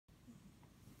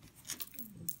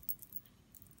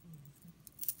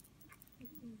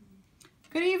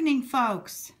Good evening,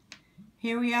 folks.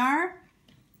 Here we are.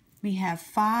 We have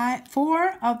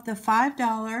four of the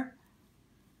 $5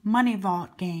 Money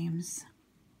Vault games.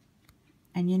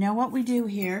 And you know what we do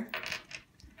here?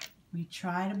 We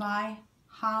try to buy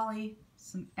Holly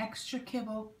some extra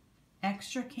kibble,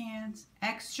 extra cans,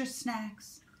 extra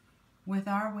snacks with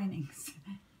our winnings.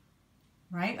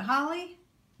 Right, Holly?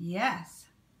 Yes.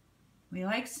 We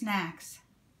like snacks.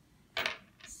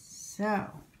 So,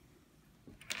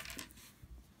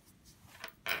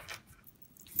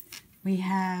 we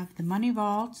have the Money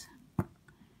Vault.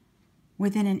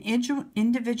 Within an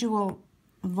individual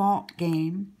vault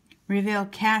game, reveal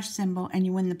cash symbol and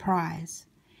you win the prize.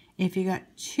 If you got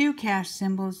 2 cash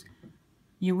symbols,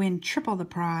 you win triple the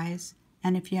prize.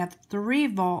 And if you have 3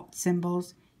 vault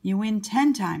symbols, you win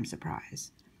 10 times the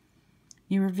prize.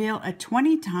 You reveal a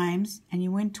 20 times and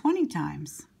you win 20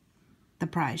 times the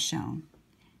prize shown.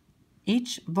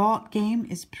 Each vault game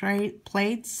is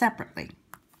played separately.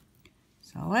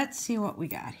 So let's see what we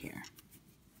got here.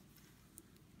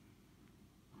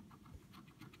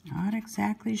 Not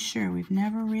exactly sure. We've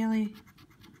never really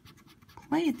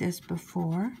played this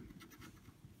before.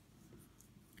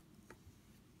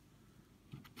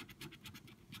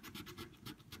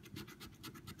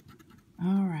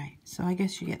 All right, so I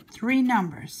guess you get 3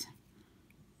 numbers.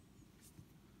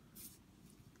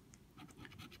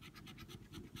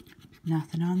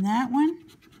 Nothing on that one.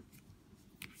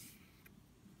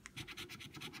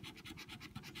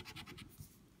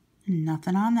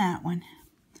 Nothing on that one.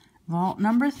 Vault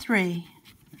number 3,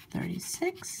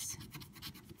 36,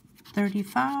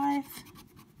 35,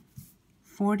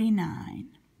 49.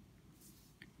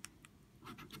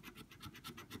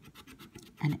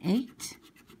 An 8,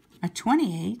 a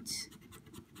 28,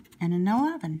 and an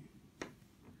 11.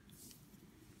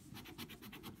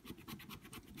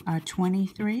 A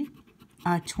 23,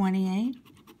 a 28,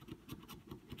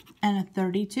 and a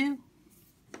 32.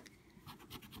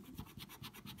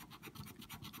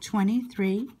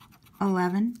 23,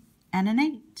 11, and an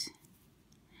 8.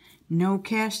 No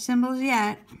cash symbols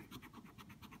yet.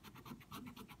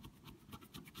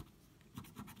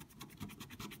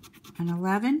 An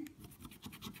 11,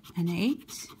 an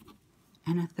 8,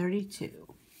 and a 32.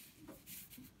 Put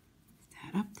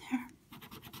that up there.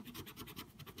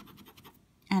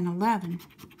 An 11,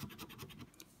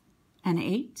 an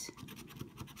 8,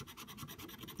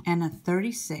 and a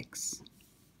 36.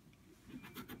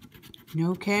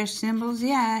 No cash symbols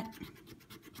yet.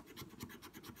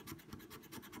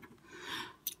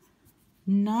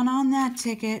 None on that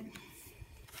ticket.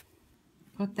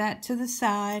 Put that to the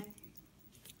side.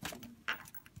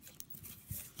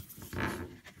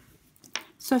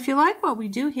 So if you like what we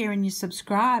do here and you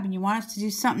subscribe and you want us to do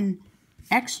something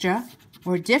extra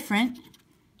or different,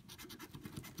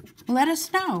 let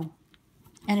us know.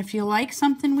 And if you like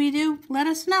something we do, let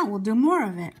us know. We'll do more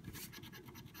of it.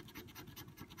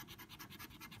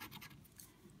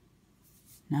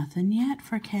 Nothing yet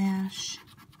for cash,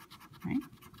 right?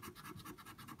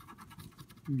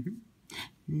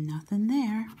 Nothing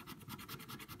there.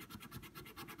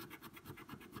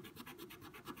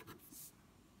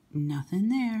 Nothing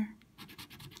there.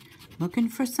 Looking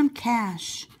for some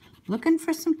cash. Looking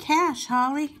for some cash,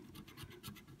 Holly.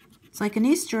 It's like an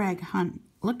Easter egg hunt.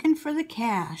 Looking for the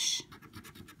cash.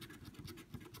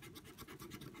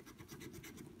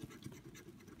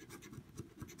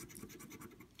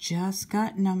 Just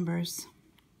got numbers.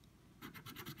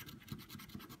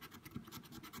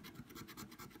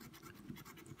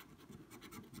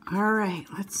 All right,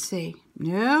 let's see.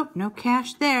 Nope, no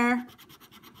cash there.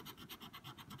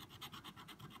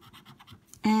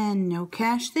 And no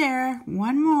cash there.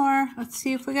 One more. Let's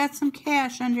see if we got some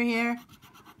cash under here.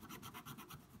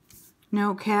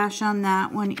 No cash on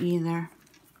that one either.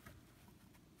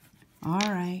 All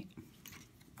right.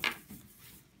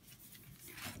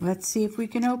 Let's see if we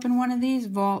can open one of these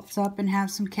vaults up and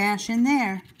have some cash in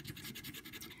there.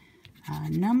 A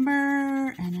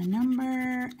number, and a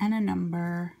number, and a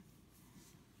number.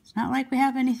 It's not like we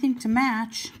have anything to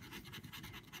match.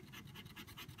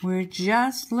 We're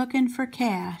just looking for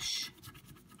cash.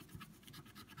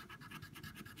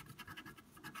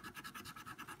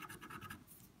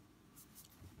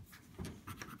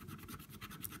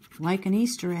 Like an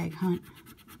Easter egg hunt.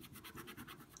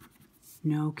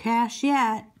 No cash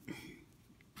yet.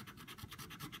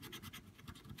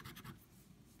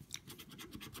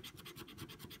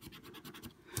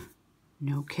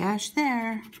 No cash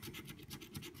there.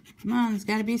 Come on, there's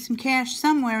got to be some cash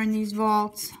somewhere in these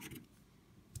vaults.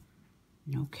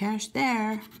 No cash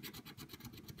there.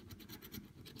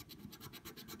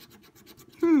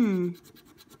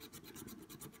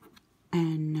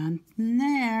 And nothing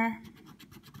there.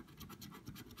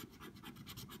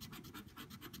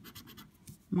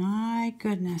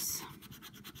 goodness.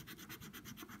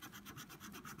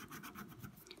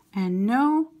 And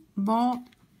no vault,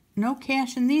 no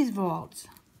cash in these vaults.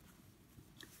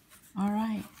 All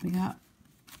right, we got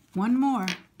one more.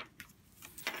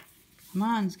 Come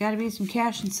on, there's got to be some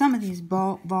cash in some of these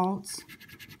vaults.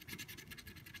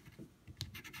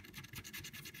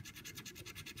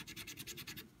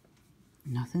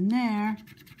 Nothing there.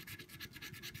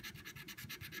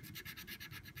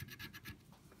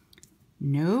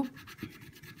 Nope.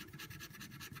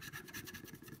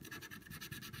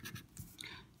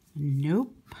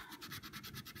 Nope.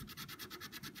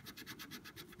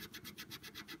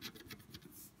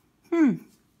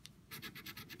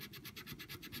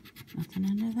 Nothing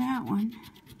under that one.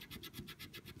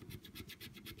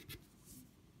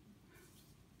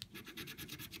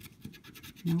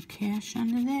 No cash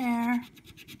under there.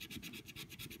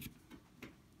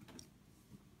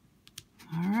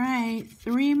 All right,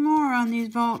 3 more on these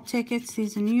vault tickets.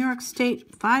 These are New York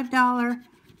State $5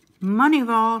 money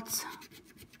vaults.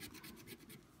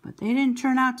 But they didn't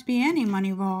turn out to be any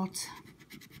money vaults.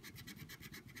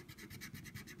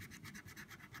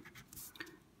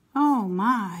 Oh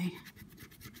my.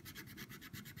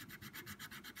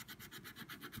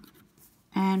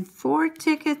 And 4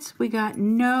 tickets, we got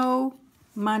no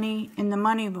money in the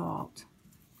money vault.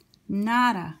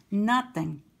 Nada,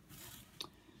 nothing.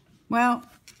 Well,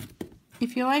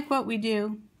 if you like what we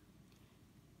do,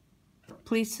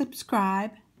 please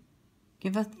subscribe,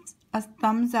 give us a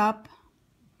thumbs up,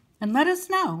 and let us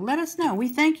know. Let us know. We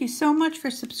thank you so much for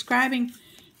subscribing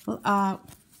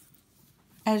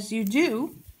as you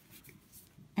do.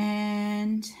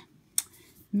 And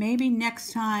maybe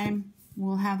next time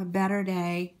we'll have a better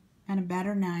day and a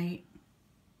better night.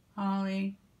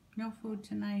 Holly, no food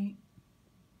tonight.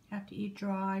 Have to eat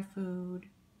dry food.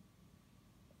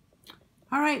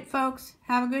 All right, folks.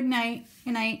 Have a good night.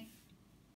 Good night.